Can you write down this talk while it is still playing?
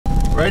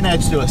Right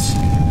next to us.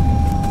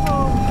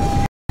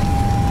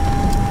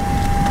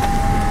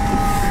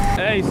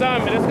 Hey,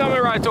 Simon, it's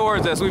coming right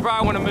towards us. We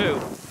probably want to move.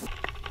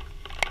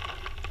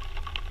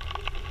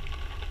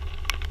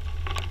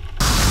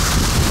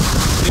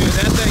 Dude,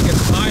 that thing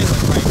is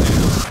violent right now.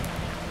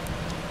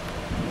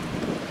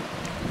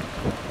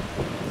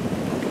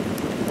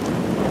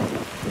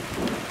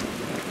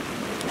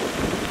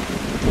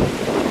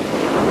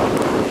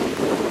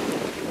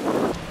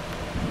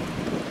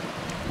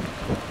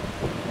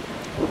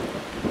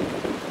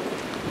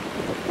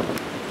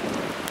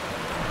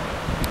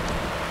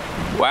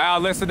 Wow,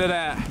 listen to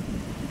that.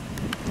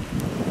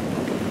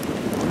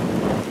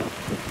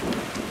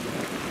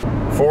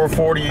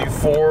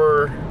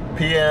 4:44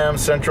 p.m.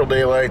 Central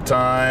Daylight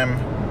Time,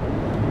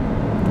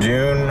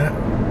 June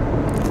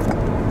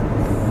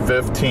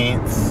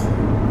 15th,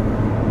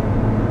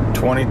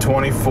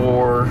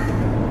 2024.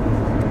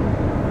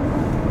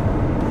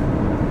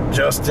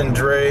 Justin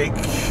Drake,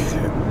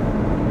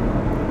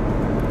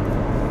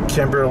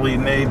 Kimberly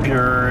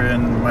Napier,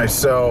 and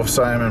myself,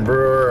 Simon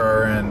Brewer,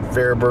 are in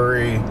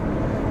Fairbury,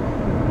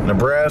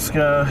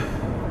 Nebraska.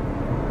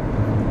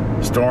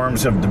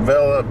 Storms have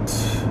developed.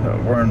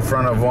 We're in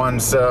front of one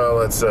cell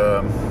that's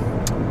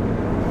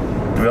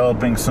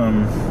developing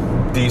some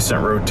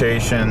decent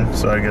rotation,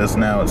 so I guess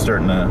now it's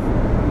starting to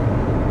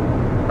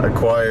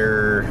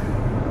acquire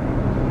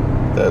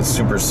that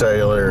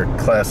supercellular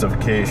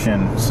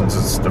classification since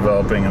it's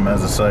developing a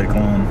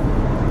mesocyclone.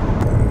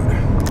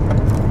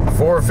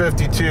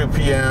 4:52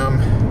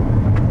 p.m.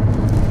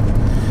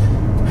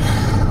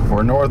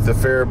 We're north of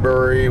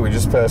Fairbury. We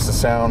just passed a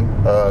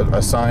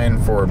sign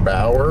for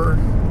Brewer.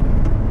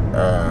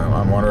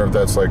 I'm wondering if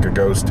that's like a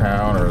ghost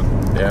town, or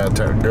yeah,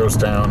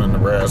 ghost town in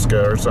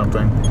Nebraska or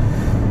something.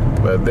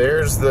 But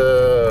there's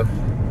the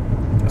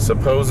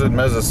supposed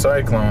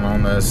mesocyclone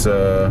on this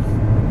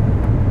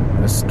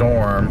this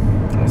storm.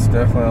 It's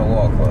definitely a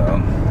wall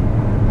cloud.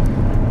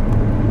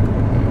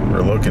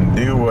 We're looking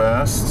due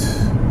west.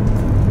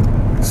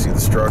 See the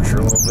structure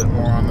a little bit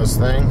more on this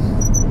thing.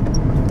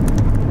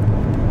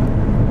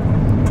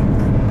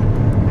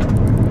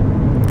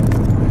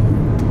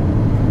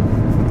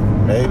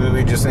 Maybe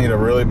we just need a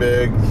really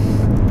big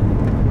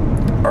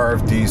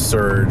RFD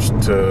surge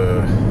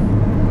to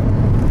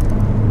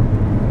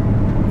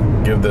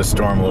give this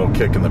storm a little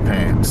kick in the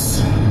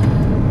pants.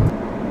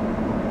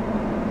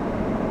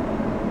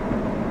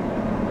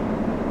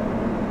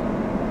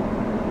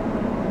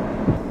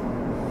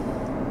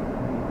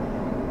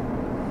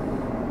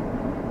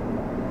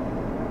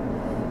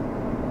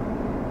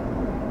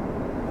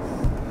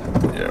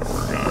 Yeah,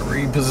 we're gonna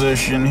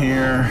reposition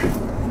here.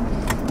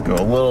 Go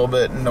a little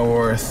bit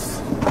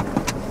north,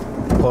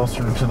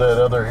 closer to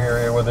that other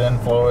area where the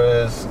inflow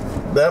is.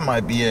 That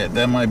might be it.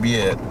 That might be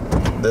it.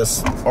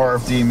 This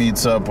RFD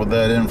meets up with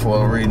that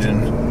inflow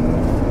region.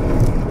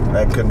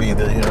 That could be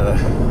the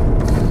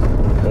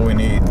what we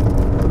need.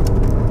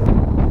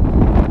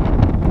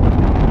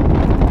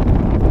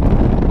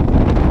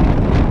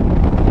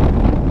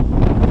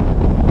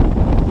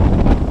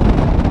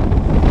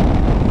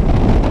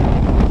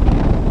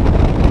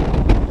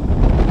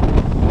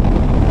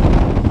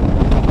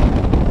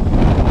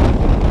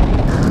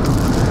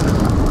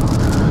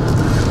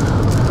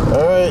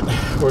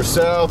 We're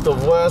south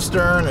of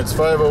Western. It's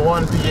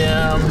 5:01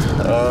 p.m.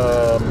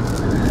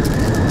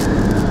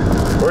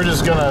 We're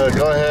just gonna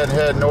go ahead and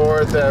head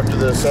north after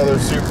this other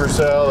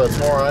supercell that's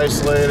more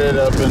isolated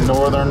up in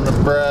northern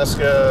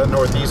Nebraska,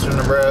 northeastern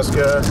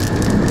Nebraska.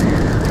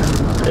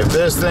 If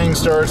this thing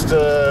starts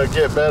to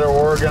get better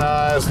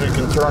organized, we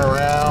can turn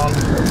around.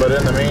 But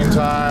in the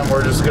meantime,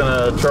 we're just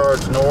gonna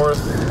charge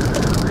north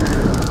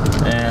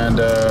and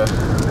yeah,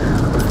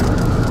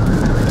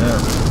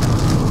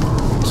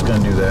 just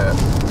gonna do that.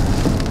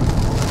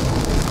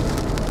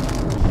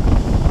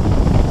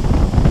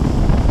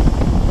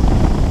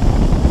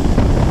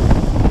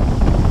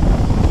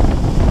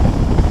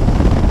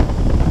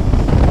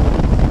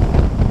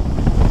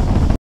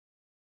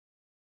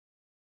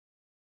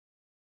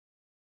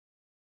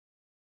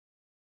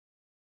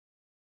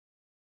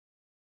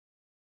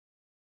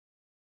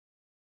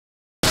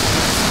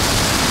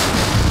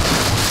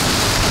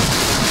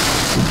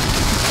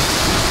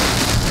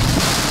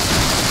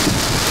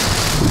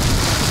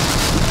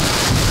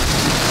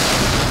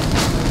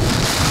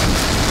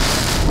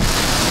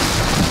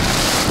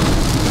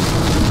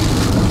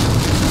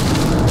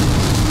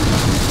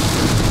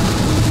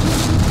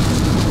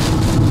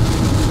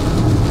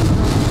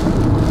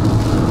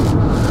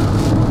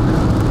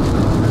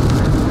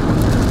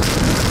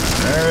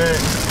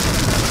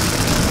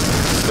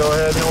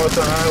 North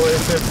on Highway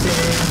 15.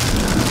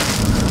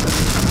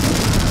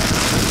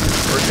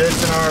 We're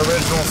ditching our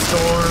original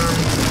storm.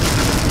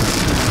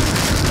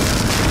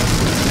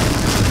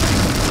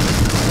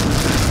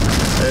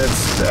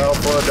 It's the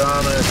Alpha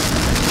Dominant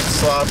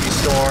sloppy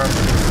storm.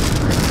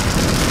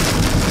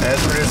 And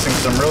it's producing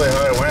some really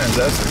high winds,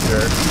 that's for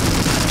sure.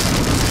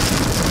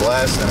 It's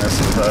blasting us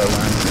with high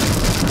winds.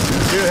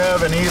 We do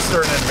have an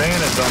eastern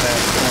advantage on that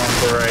storm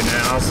for right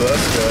now, so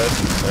that's good.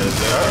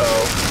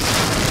 Uh-oh.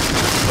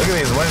 Look at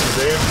these winds,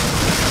 dude.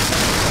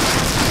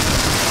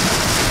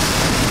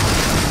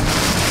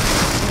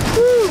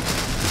 Woo!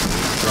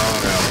 Strong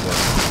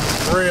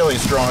outflow. Really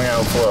strong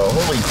outflow.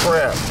 Holy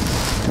crap.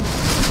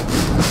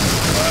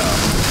 Wow.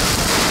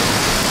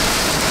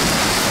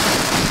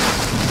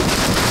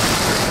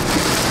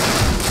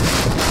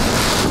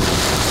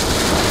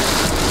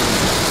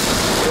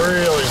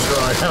 Really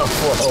strong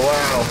outflow.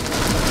 Wow.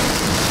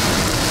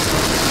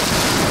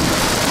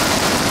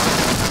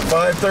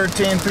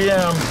 5:13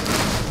 p.m.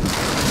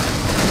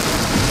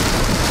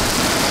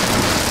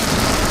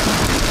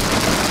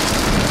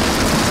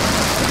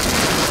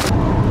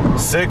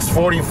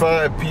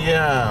 (6:45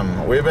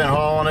 p.m.) We've been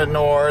hauling it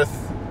north.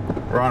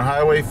 We're on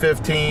Highway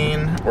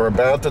 15. We're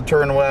about to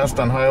turn west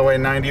on Highway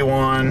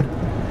 91,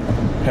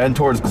 heading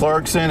towards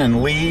Clarkson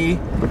and Lee,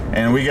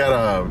 and we got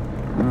a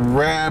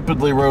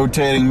rapidly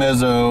rotating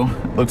mezzo.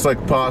 Looks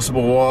like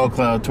possible wall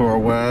cloud to our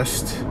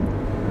west.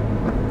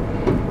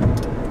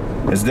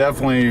 It's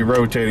definitely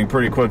rotating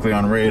pretty quickly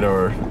on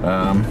radar.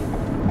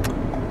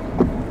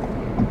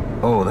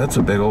 Oh, that's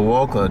a big old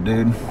wall cloud,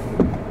 dude.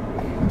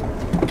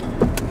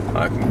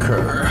 I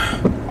concur.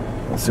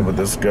 Let's see what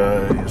this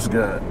guy has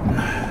got.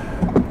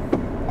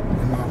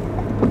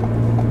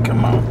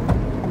 Come on.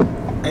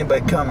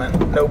 Anybody coming?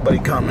 Nobody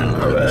coming.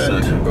 All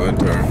right. Go ahead,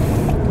 turn.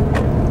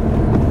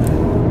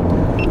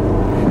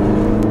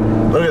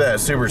 Look at that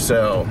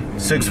Supercell.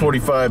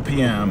 6:45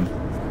 p.m.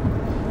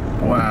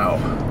 Wow.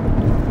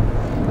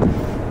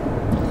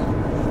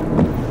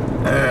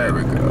 There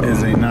we go.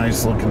 Is a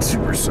nice looking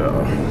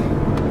Supercell.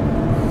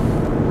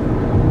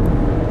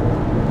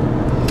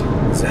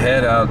 It's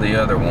ahead out of the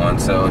other one,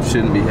 so it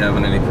shouldn't be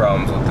having any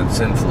problems with its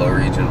inflow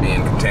region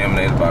being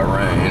contaminated by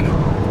rain.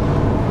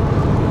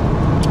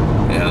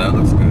 Yeah, that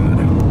looks good.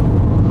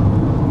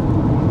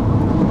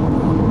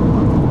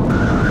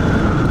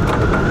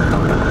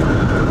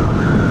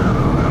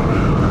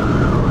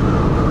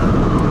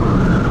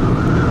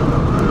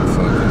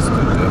 Focus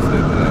could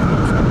definitely be that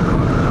much.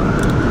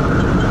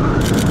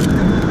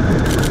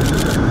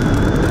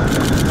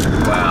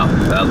 Wow,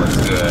 that looks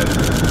good.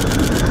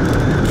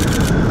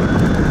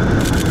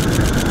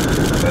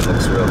 That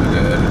looks really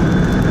good.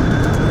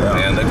 Yeah.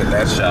 Man, look at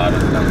that shot of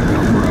the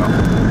GoPro.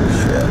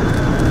 Shit.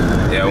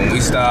 Yeah, when we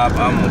stop,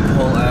 I'm gonna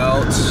pull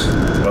out.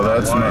 Well,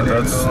 that's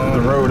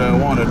the road I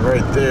wanted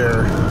right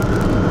there.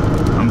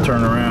 I'm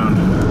turning around.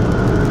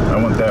 I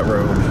want that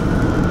road.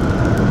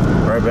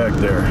 Right back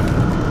there.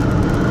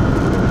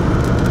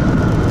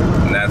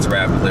 And that's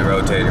rapidly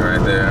rotating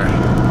right there.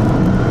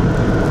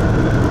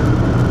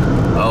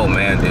 Oh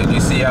man, dude, you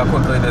see how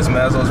quickly this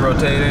mezzo is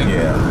rotating?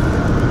 Yeah.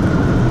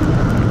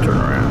 Turn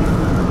around.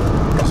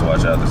 Just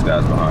watch out, this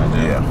guy's behind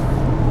you. Yeah.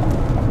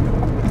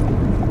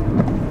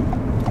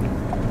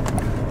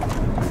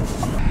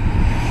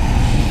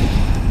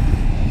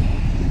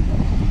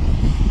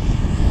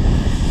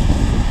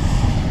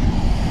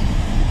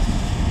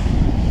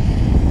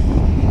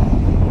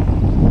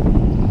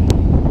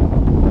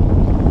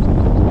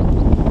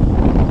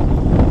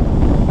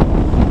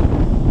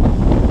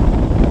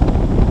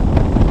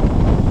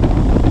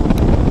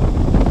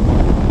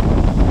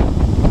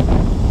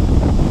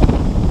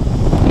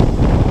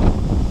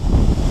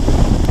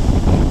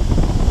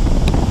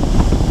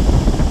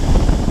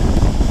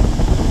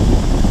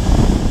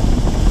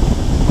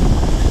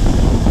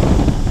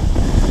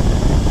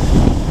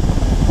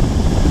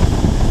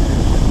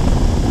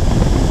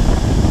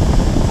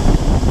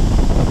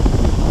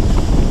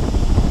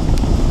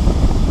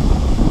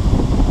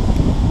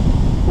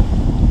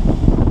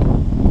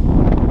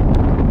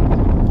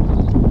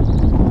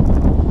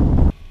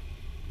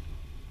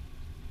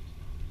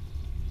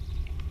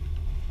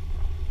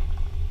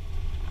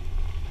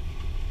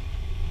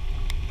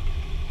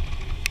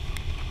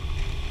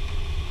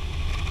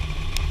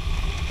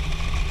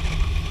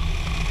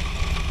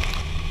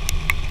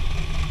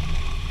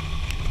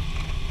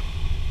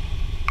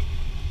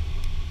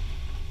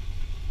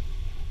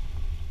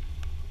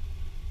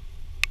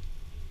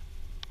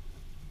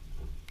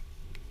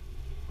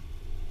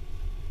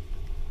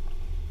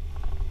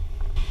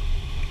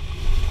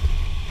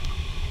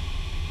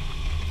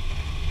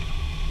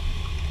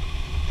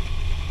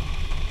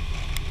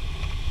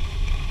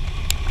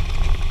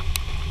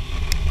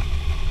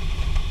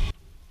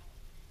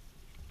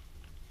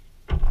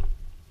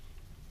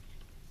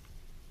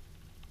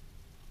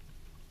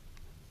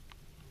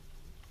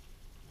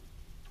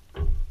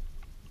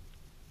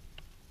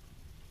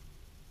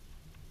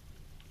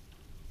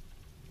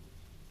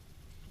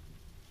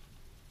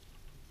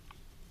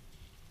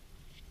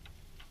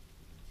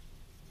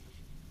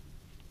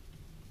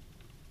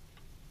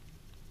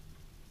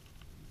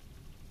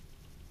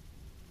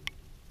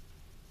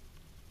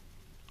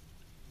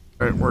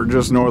 Right, we're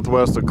just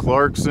northwest of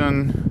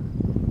Clarkson.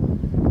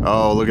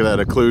 Oh, look at that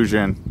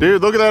occlusion. Dude,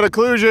 look at that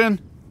occlusion.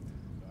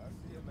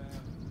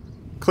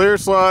 Clear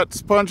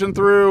slots punching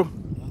through.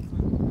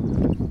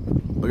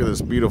 Look at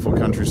this beautiful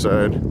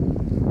countryside.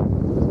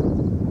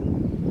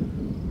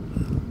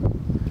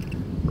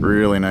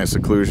 Really nice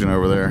occlusion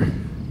over there.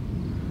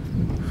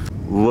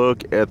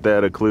 Look at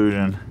that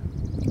occlusion.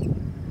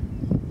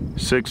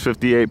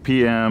 6:58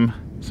 p.m.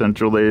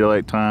 Central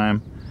Daylight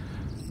Time,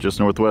 just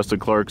northwest of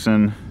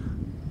Clarkson.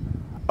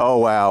 Oh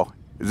wow,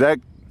 is that?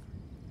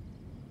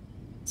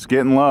 It's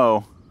getting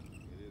low. It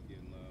is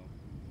getting low.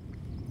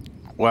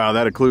 Wow,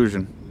 that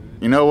occlusion.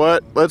 You know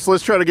what? Let's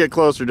try to get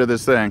closer to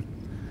this thing.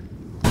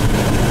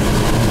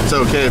 It's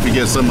okay if you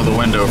get some of the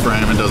window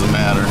frame, it doesn't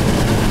matter.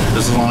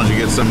 Just as long as you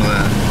get some of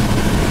that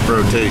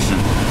rotation.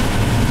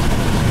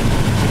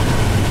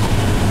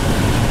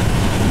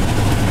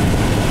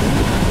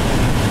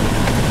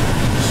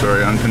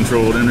 Sorry,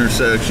 uncontrolled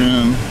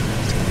intersection.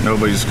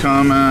 Nobody's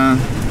coming.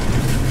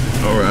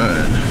 All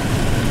right.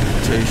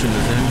 Rotation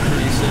is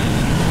increasing.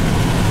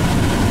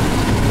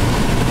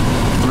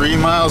 3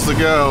 miles to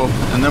go,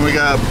 and then we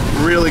got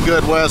really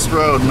good west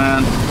road,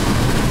 man.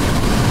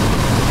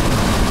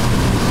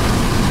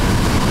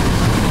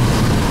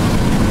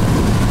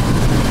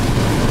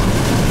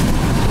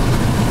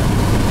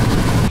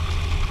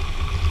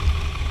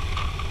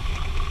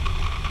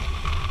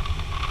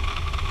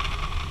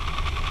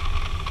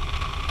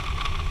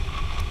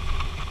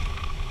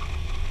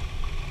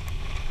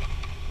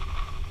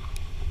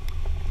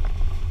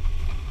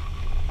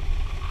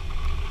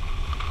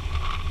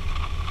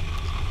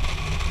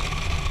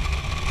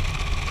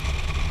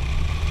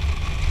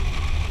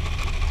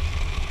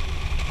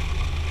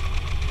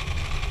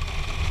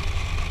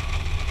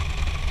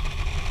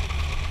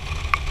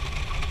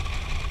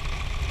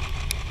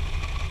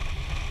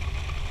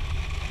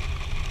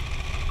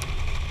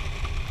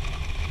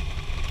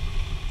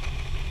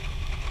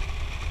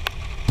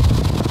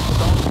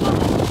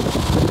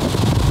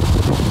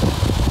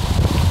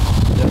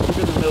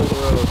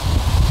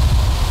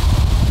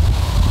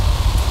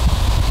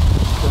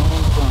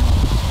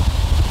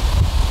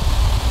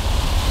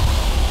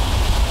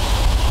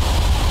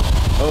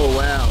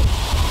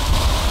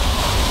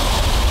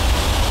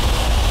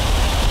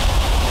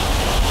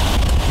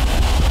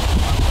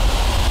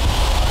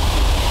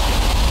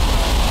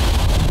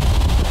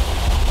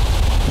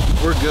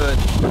 We're good.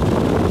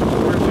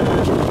 We're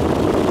good.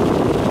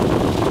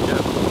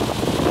 Yep.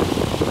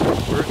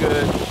 We're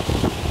good.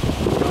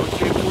 Don't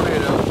shoot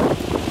tornado.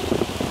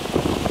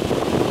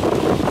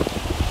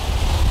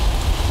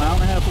 Mile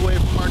and a half away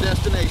from our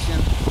destination.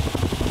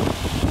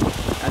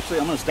 Actually,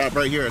 I'm gonna stop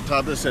right here at the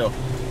top of this hill.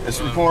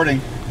 It's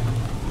reporting.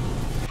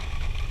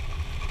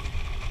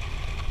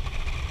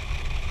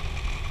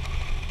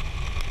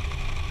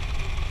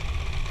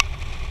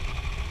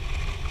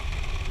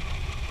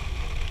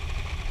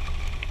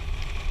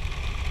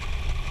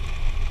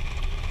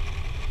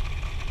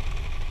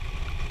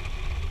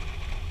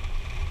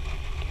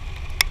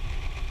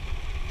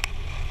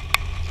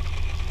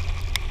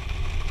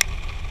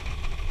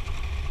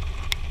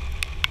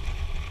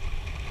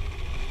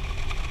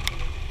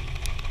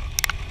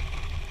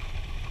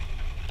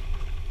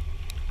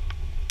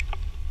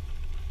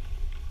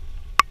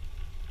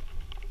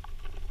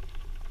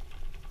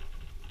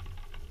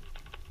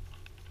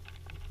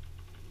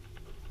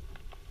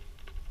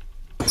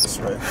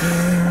 Right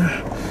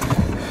there.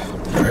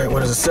 All right,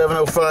 what is it?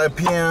 7:05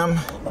 p.m.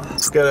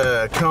 Got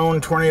a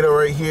cone tornado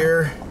right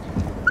here.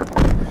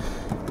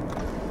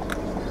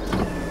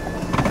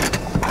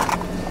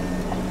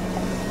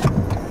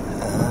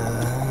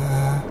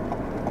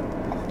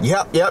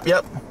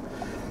 Yep.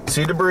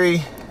 See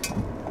debris.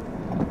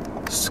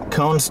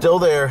 Cone's still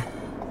there.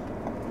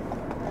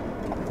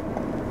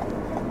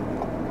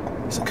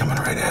 Is it coming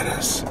right at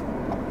us?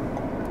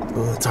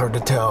 Oh, it's hard to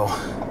tell.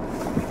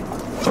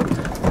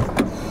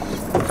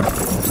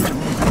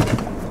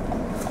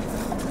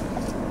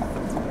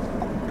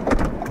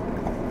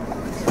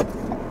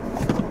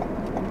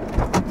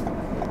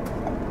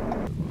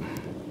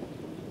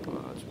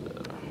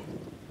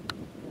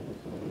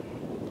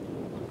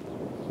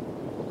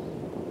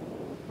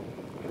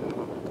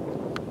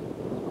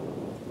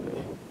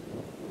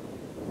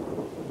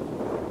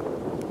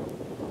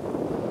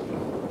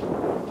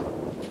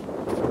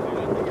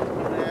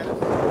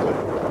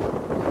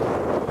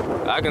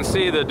 I can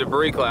see the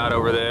debris cloud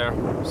over there.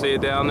 See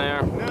it down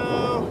there?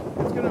 No,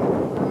 it's getting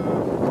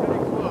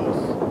close.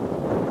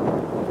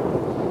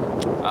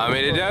 I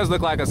mean, it does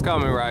look like it's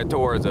coming right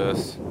towards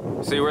us.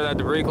 See where that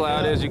debris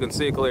cloud is? You can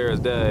see it clear as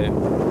day.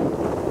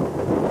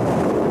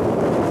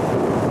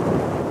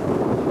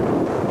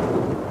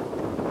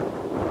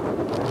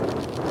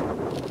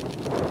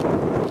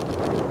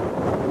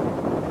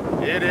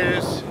 It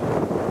is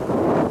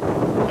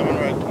coming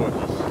right towards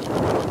us.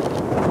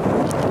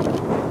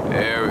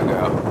 There we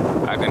go.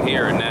 I can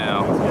hear it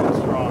now. It's getting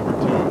stronger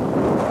too.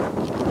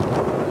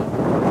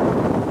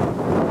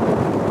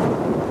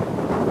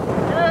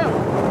 Yeah,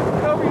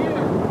 get over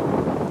here.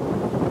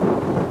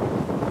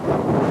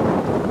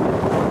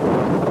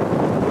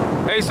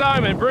 Hey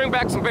Simon, bring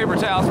back some paper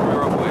towels for me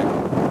real quick.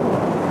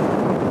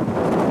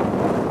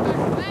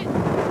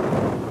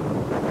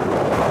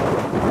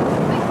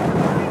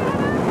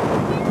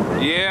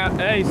 Yeah,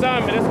 hey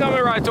Simon, it's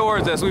coming right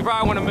towards us. We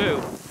probably want to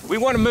move. We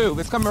want to move.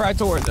 It's coming right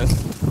towards us.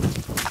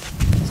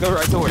 It's coming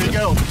right towards us. Here you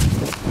go.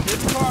 Get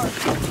the car.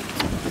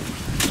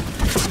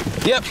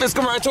 Yep, it's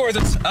coming right towards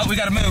us. Oh, we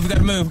gotta move, we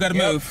gotta move, we gotta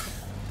move.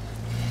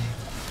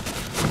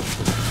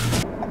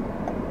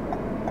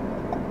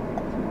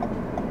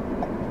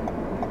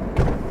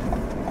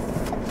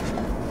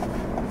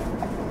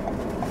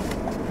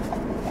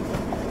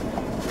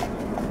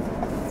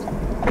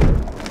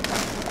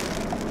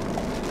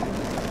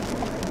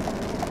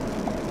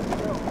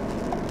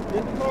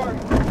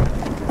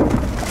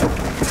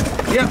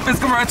 Yep, it's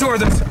coming right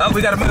towards us. Oh,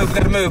 we gotta move, we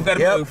gotta move, we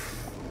gotta move.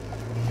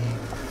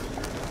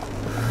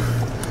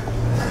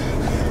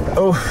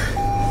 Oh,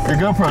 your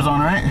GoPro's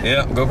on, right?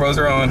 Yeah, GoPros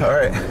are on. All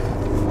right.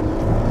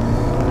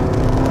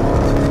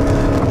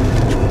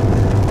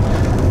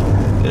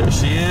 There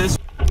she is.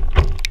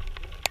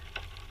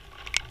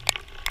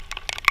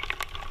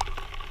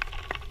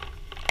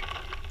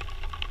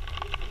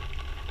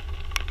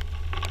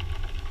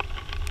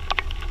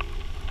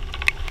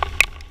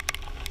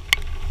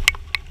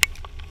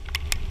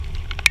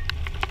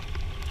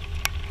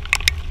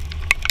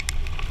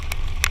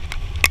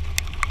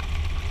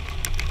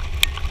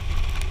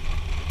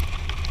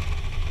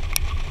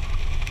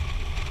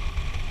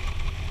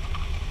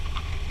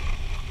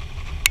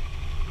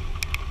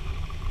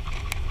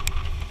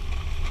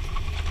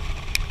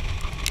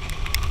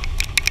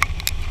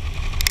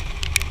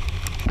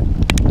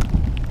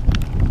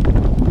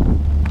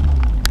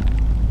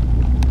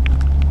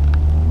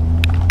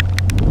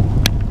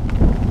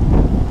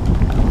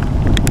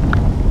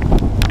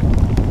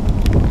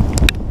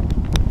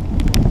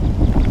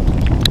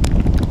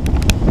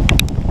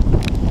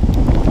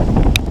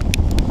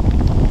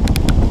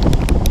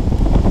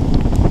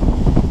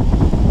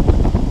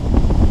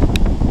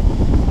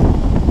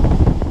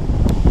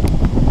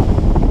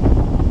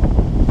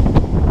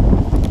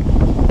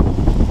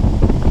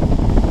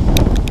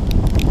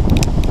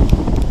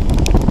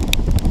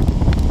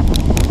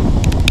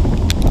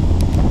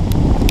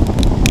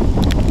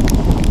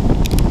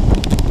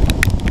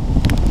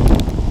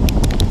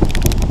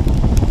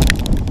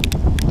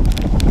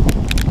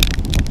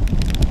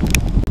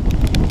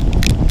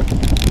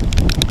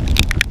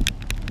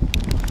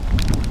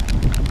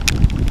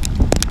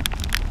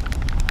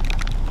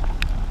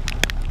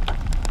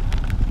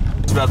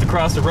 About to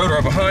cross the road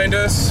right behind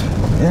us.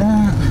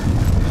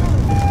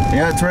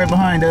 Yeah, it's right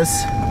behind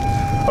us.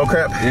 Oh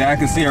crap. Yeah, I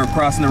can see her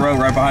crossing the road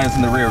right behind us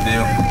in the rear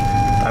view.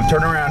 I'm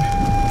turning around.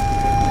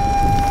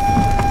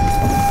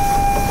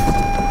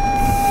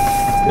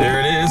 There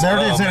it is. There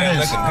it is, there it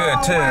is. Looking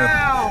good too.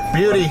 Wow.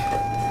 Beauty.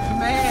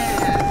 Man.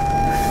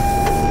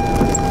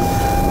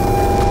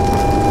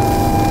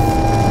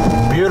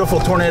 Beautiful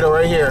tornado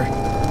right here.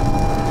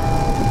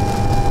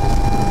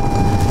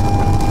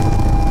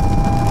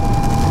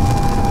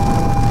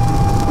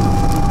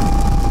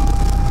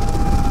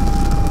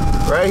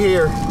 Right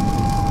here,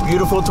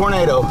 beautiful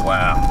tornado.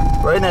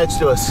 Wow. Right next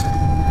to us.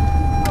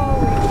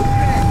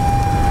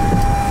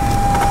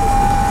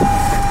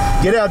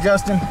 Get out,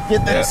 Justin.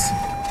 Get this.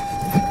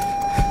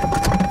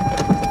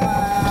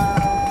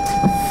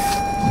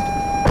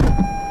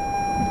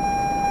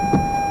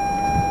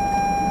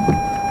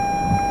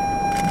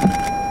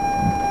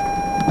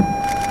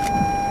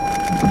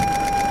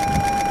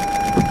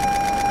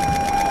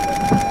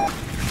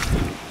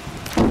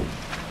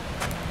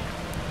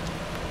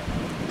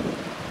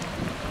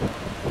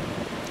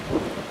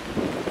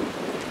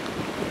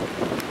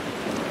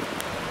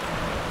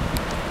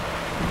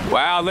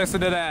 Wow, listen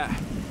to that.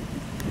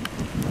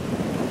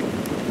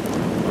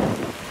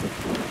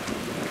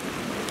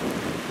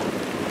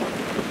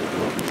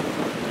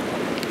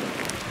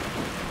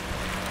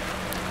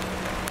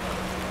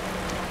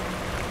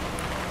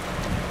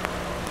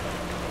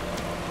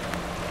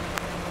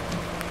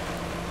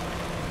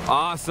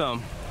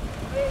 Awesome.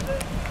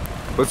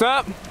 What's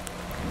up?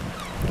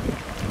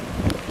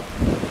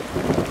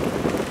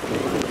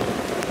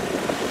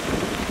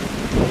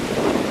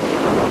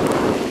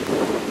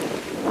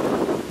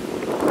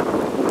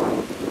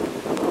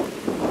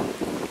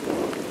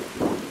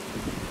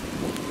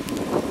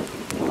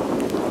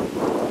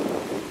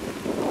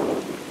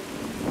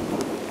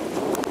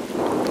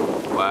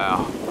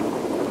 Wow.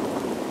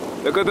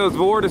 Look at those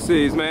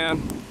vortices,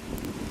 man.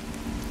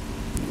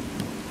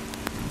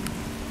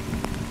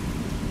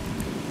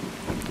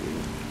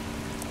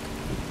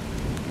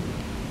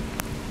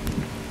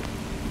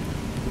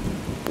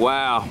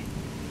 Wow.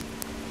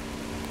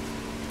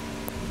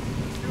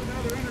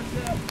 Another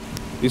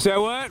intercept. You said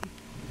what?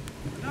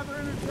 Another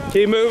intercept.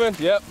 Keep moving.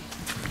 Yep.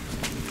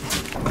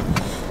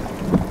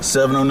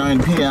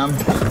 7:09 p.m.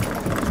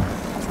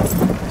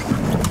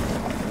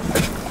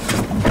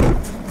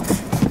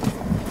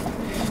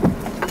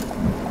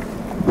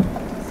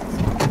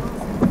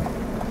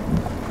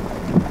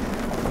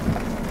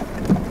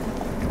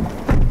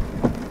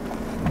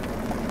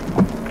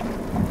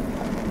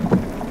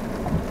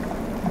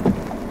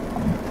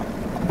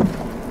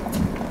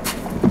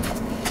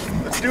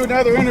 Do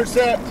another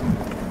intercept.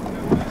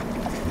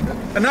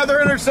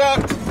 Another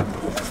intercept.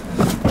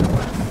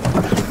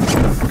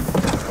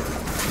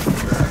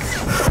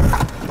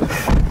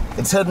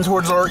 It's heading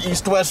towards our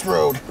east-west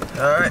road.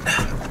 All right,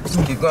 let's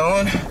keep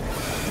going.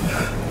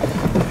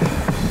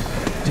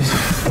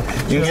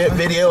 You get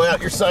video out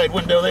your side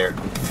window there.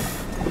 Wow,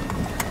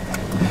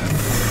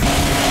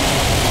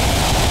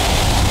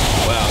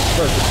 it's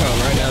perfect cone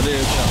right now,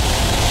 dude.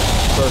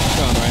 Perfect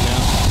cone right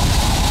now.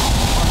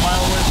 1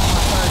 mile away from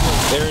my side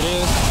window. There it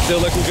is.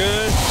 Still looking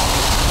good.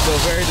 Still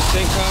very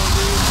distinct cone,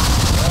 dude.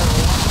 1 mile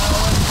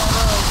away from my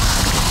road.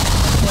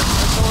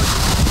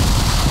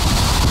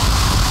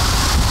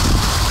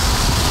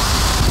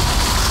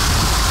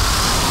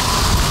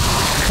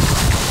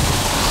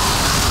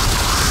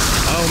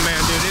 Oh man,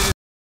 dude, it is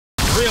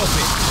real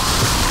big.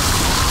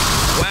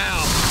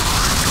 Wow.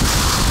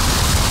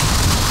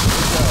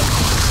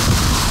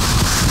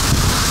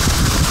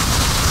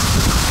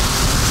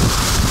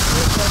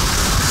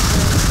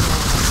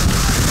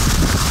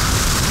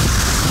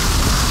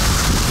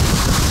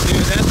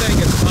 Dude, that thing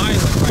is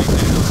violent right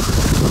now.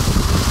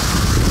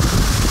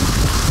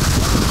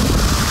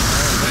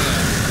 Oh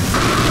man.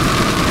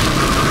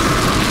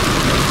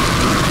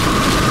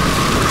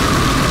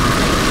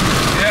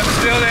 Yep,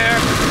 still there.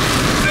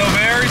 Still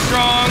very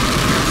strong.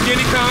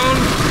 Skinny cone.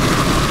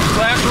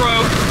 Slash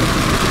rope.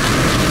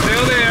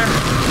 Still there.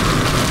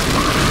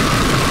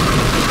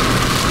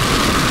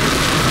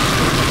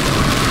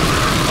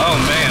 Oh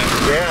man.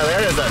 Yeah,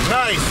 that is a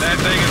nice. That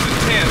thing is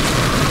intense.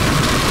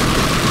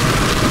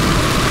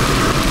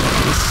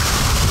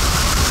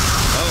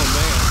 Oh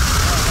man.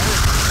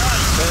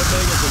 That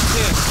thing is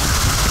intense.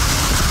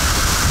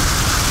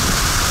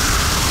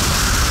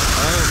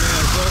 Oh man,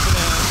 it's broken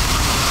out.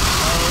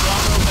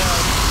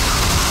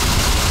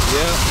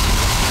 Yep.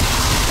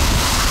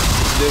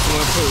 This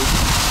one poop.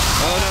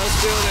 Oh no, it's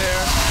still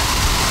there.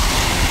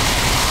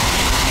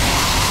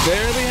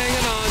 Barely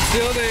hanging on,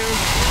 still there.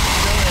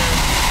 Still there.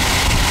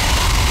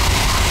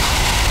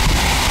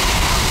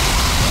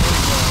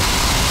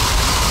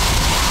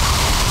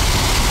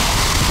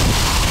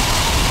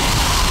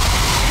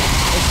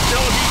 It's still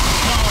a decent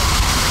cone.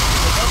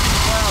 It's up in the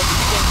clouds.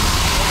 It's still a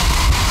decent cone.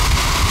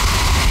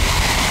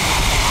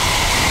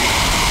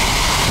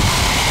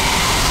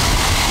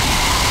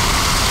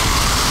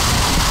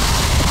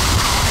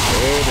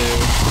 There it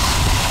is.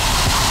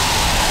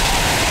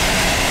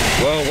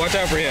 Well, watch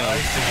out for him. Pull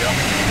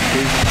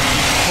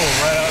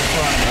right out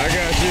front. I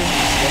got you.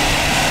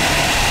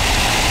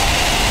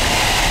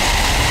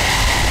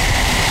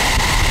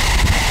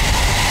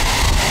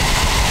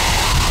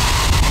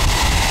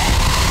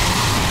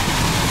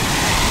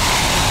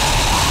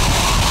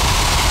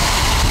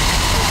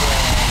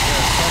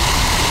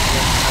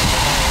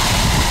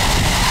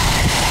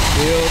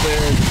 Still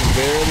there, you can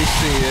barely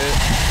see it.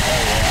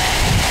 Oh yeah.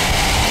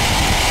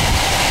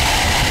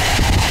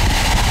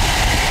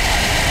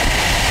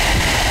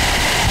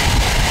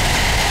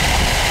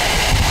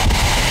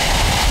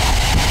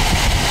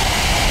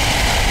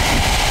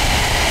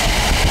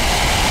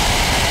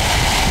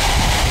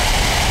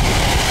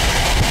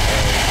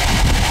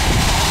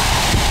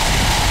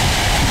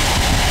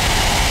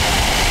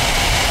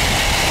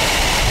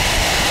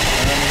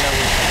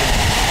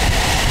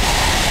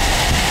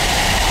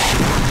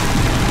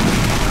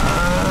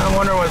 I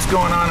wonder what's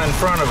going on in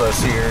front of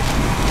us here.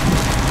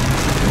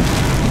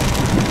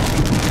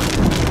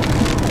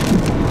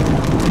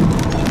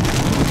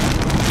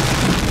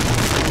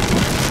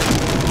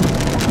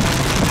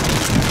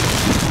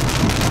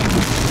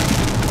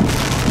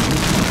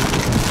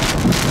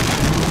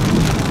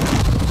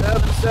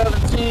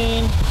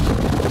 $7.17.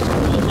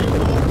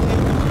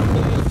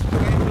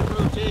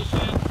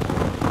 Rotation.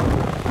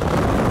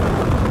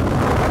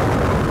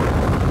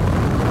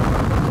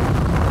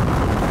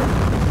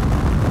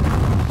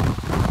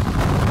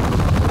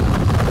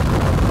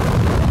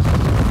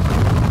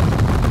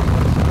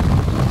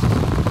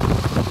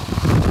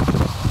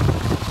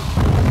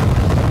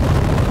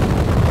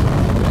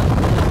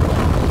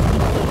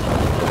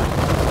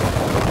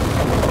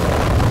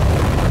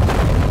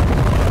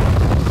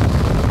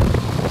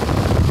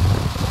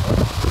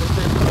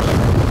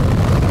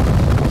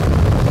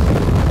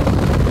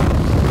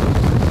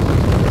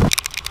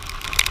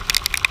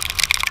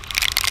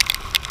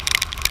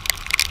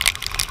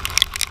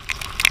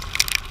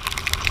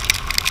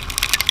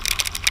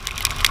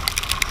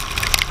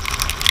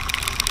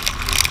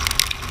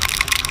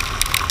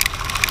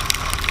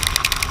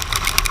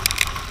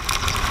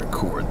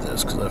 Record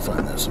this because I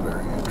find this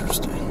very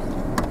interesting.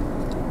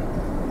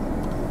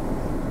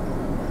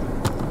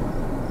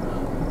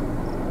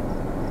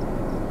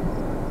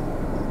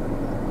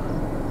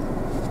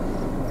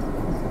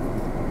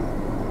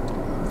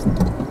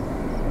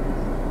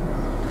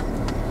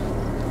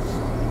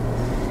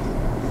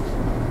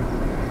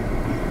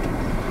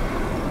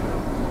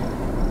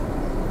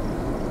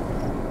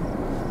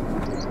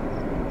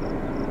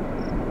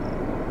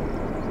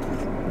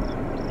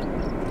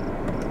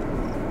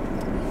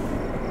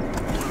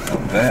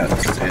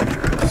 That's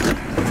interesting.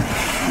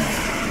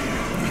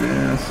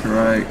 This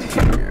right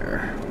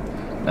here.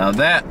 Now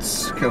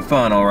that's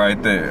Cofano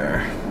right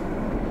there.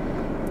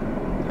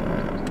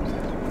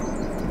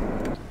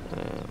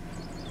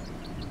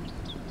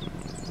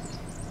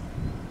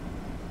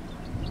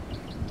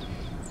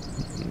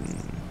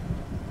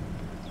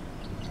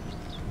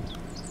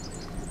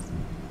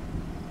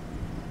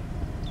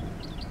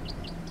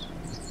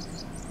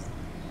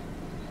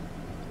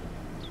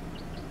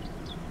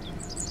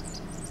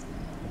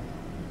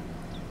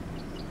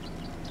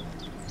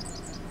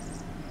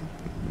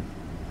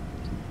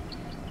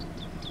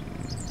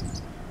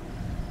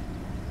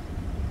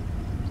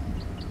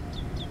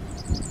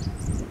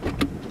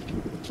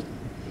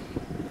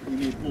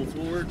 pull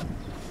forward?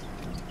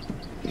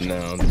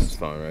 No, this is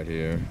fine right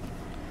here.